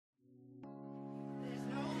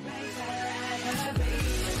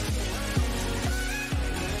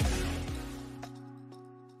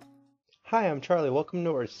Hi, I'm Charlie. Welcome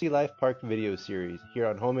to our Sea Life Park video series here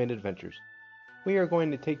on Homemade Adventures. We are going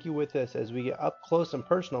to take you with us as we get up close and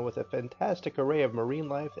personal with a fantastic array of marine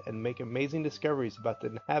life and make amazing discoveries about the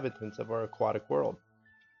inhabitants of our aquatic world.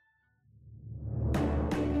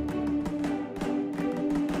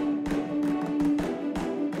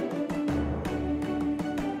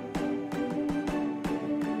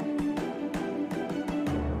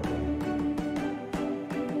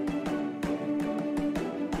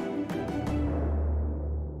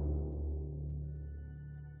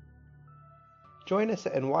 Join us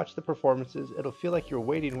and watch the performances. It'll feel like you're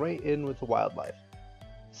wading right in with the wildlife.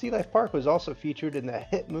 Sea Life Park was also featured in the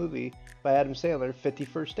hit movie by Adam Sandler, 50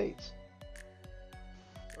 First Dates.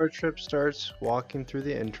 Our trip starts walking through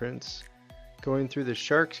the entrance, going through the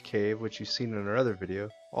shark's cave, which you've seen in our other video,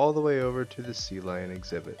 all the way over to the sea lion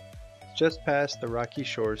exhibit. It's just past the Rocky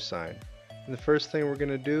Shores sign. And the first thing we're going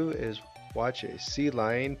to do is watch a sea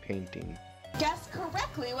lion painting. Guess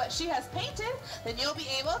correctly what she has painted, then you'll be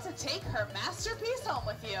able to take her masterpiece home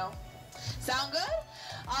with you. Sound good?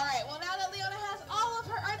 All right, well now that Leona has all of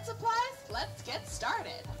her art supplies, let's get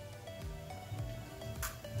started.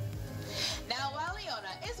 Now while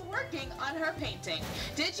Leona is working on her painting,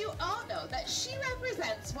 did you all know that she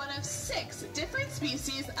represents one of 6 different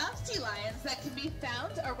species of sea lions that can be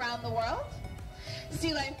found around the world?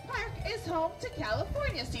 Sea Life Park is home to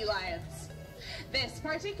California sea lions. This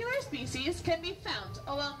particular species can be found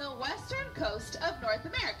along the western coast of North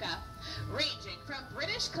America, ranging from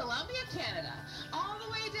British Columbia, Canada, all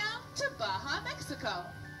the way down to Baja, Mexico.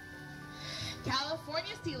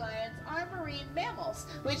 California sea lions are marine mammals,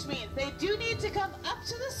 which means they do need to come up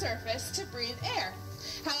to the surface to breathe air.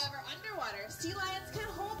 However, underwater, sea lions can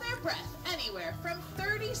hold their breath anywhere from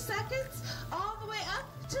 30 seconds all the way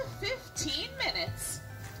up to 15 minutes.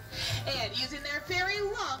 And using their very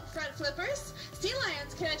long front flippers, sea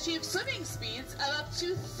lions can achieve swimming speeds of up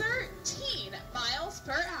to 13 miles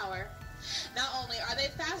per hour. Not only are they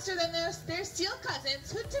faster than their seal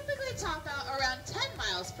cousins, who typically top out around 10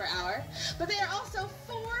 miles per hour, but they are also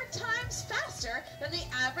 4 times faster than the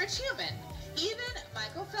average human, even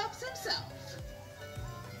Michael Phelps himself.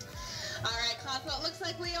 All right, class, well, it looks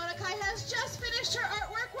like Leona Kai has just finished her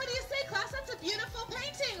artwork. What do you say, class? That's a beautiful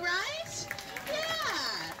painting, right?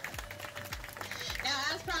 Yeah. Now,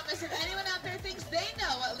 as promised, if anyone out there thinks they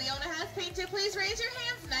know what Leona has painted, please raise your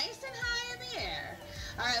hands nice and high in the air.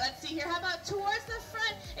 All right, let's see here. How about towards the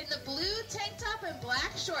front in the blue tank top and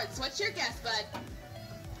black shorts? What's your guess, bud?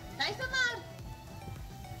 Nice and loud.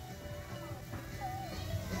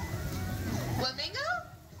 Flamingo?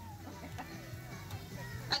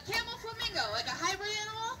 A camel flamingo, like a hybrid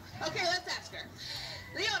animal? Okay, let's ask her.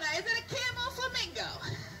 Leona, is it a camel flamingo?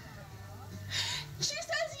 She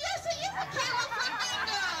says yes, it is a camel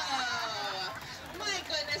flamingo! My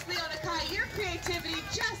goodness, Leona Kai, your creativity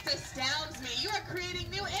just astounds me. You are creating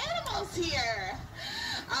new animals here.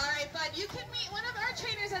 All right, bud, you can meet one of our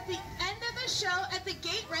trainers at the end of the show at the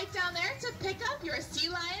gate right down there to pick up your sea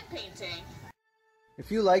lion painting.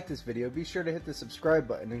 If you like this video, be sure to hit the subscribe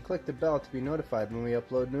button and click the bell to be notified when we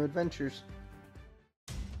upload new adventures.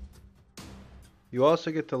 You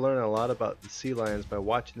also get to learn a lot about the sea lions by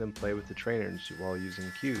watching them play with the trainers while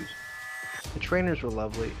using cues. The trainers were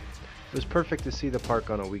lovely. It was perfect to see the park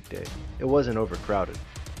on a weekday. It wasn't overcrowded.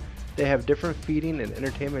 They have different feeding and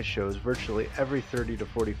entertainment shows virtually every 30 to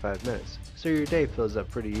 45 minutes, so your day fills up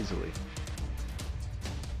pretty easily.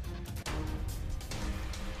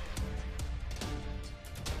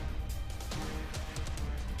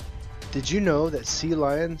 Did you know that sea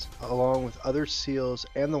lions, along with other seals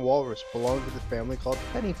and the walrus, belong to the family called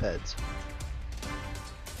pinnipeds?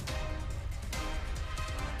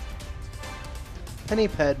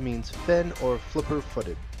 Pinniped means fin or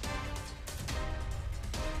flipper-footed.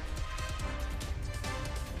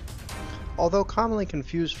 Although commonly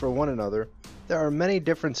confused for one another, there are many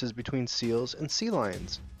differences between seals and sea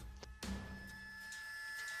lions.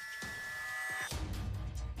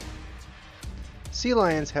 Sea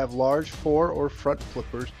lions have large fore or front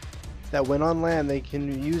flippers that when on land they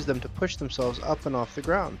can use them to push themselves up and off the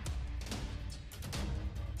ground.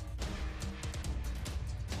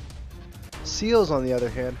 Seals, on the other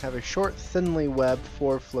hand, have a short, thinly webbed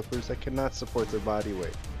fore flippers that cannot support their body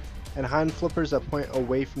weight, and hind flippers that point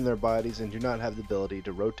away from their bodies and do not have the ability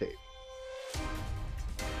to rotate.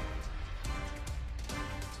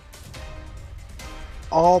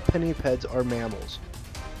 All pinnipeds are mammals.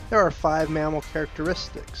 There are 5 mammal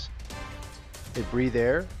characteristics. They breathe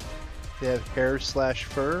air, they have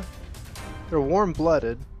hair/fur, they're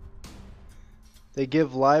warm-blooded, they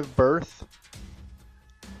give live birth,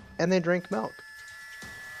 and they drink milk.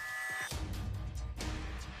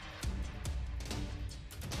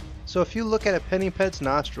 So if you look at a pinniped's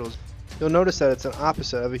nostrils, you'll notice that it's an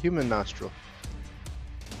opposite of a human nostril.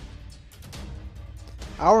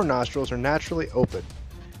 Our nostrils are naturally open,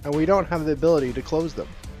 and we don't have the ability to close them,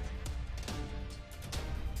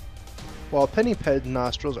 while pinniped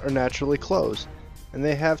nostrils are naturally closed, and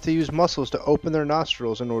they have to use muscles to open their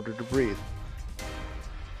nostrils in order to breathe.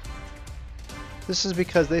 This is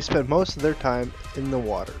because they spend most of their time in the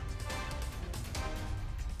water.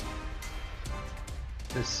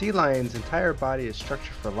 The sea lion's entire body is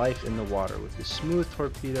structured for life in the water, with a smooth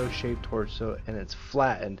torpedo-shaped torso and its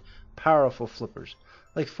flattened, powerful flippers,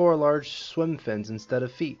 like 4 large swim fins instead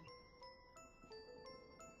of feet.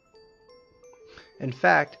 In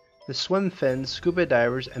fact, the swim fins scuba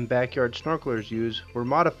divers and backyard snorkelers use were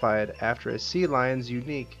modified after a sea lion's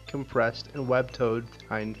unique, compressed, and web-toed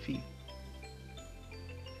hind feet.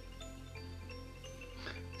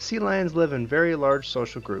 Sea lions live in very large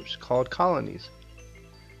social groups, called colonies,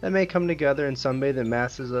 that may come together and sunbathe in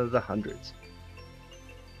masses of the hundreds.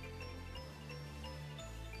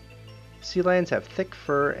 Sea lions have thick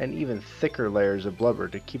fur and even thicker layers of blubber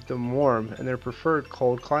to keep them warm in their preferred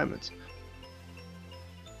cold climates.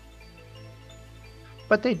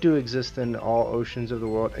 But they do exist in all oceans of the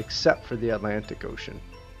world except for the Atlantic Ocean.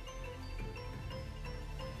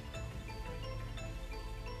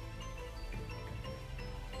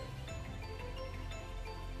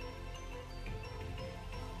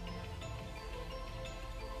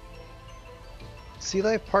 Sea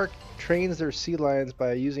Life Park trains their sea lions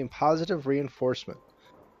by using positive reinforcement.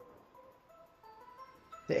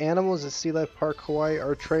 The animals at Sea Life Park Hawaii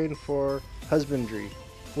are trained for husbandry,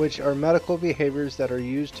 which are medical behaviors that are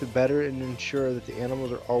used to better and ensure that the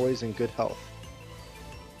animals are always in good health.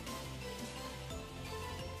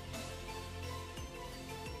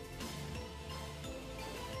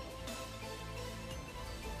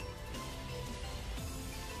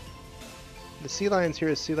 The sea lions here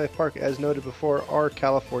at Sea Life Park, as noted before, are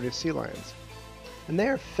California sea lions, and they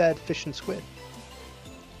are fed fish and squid.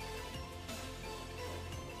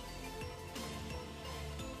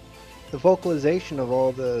 The vocalization of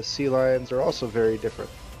all the sea lions are also very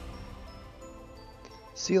different.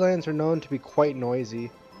 Sea lions are known to be quite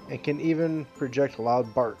noisy and can even project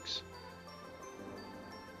loud barks.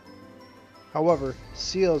 However,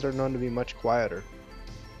 seals are known to be much quieter.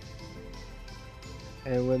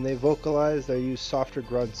 And when they vocalize, they use softer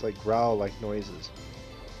grunts like growl-like noises.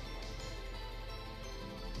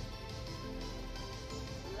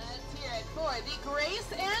 Let's hear it for the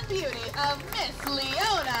grace and beauty of Miss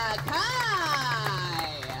Leona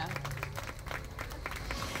Kai.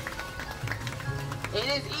 It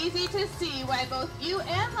is easy to see why both you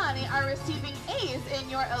and Lonnie are receiving A's in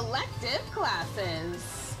your elective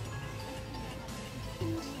classes.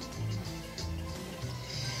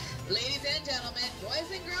 Ladies and gentlemen, boys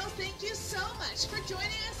and girls, thank you so much for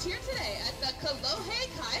joining us here today at the Kalohe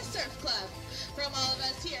Kai Surf Club. From all of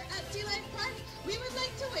us here at Sea Life Park, we would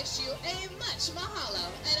like to wish you a much mahalo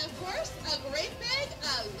and, of course, a great big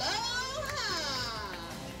aloha!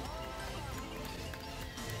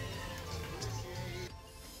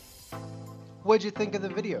 What'd you think of the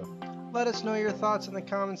video? Let us know your thoughts in the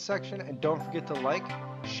comments section, and don't forget to like,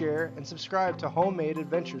 share, and subscribe to Homemade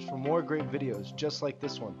Adventures for more great videos just like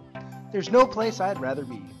this one. There's no place I'd rather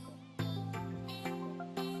be.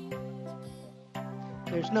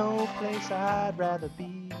 There's no place I'd rather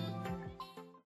be.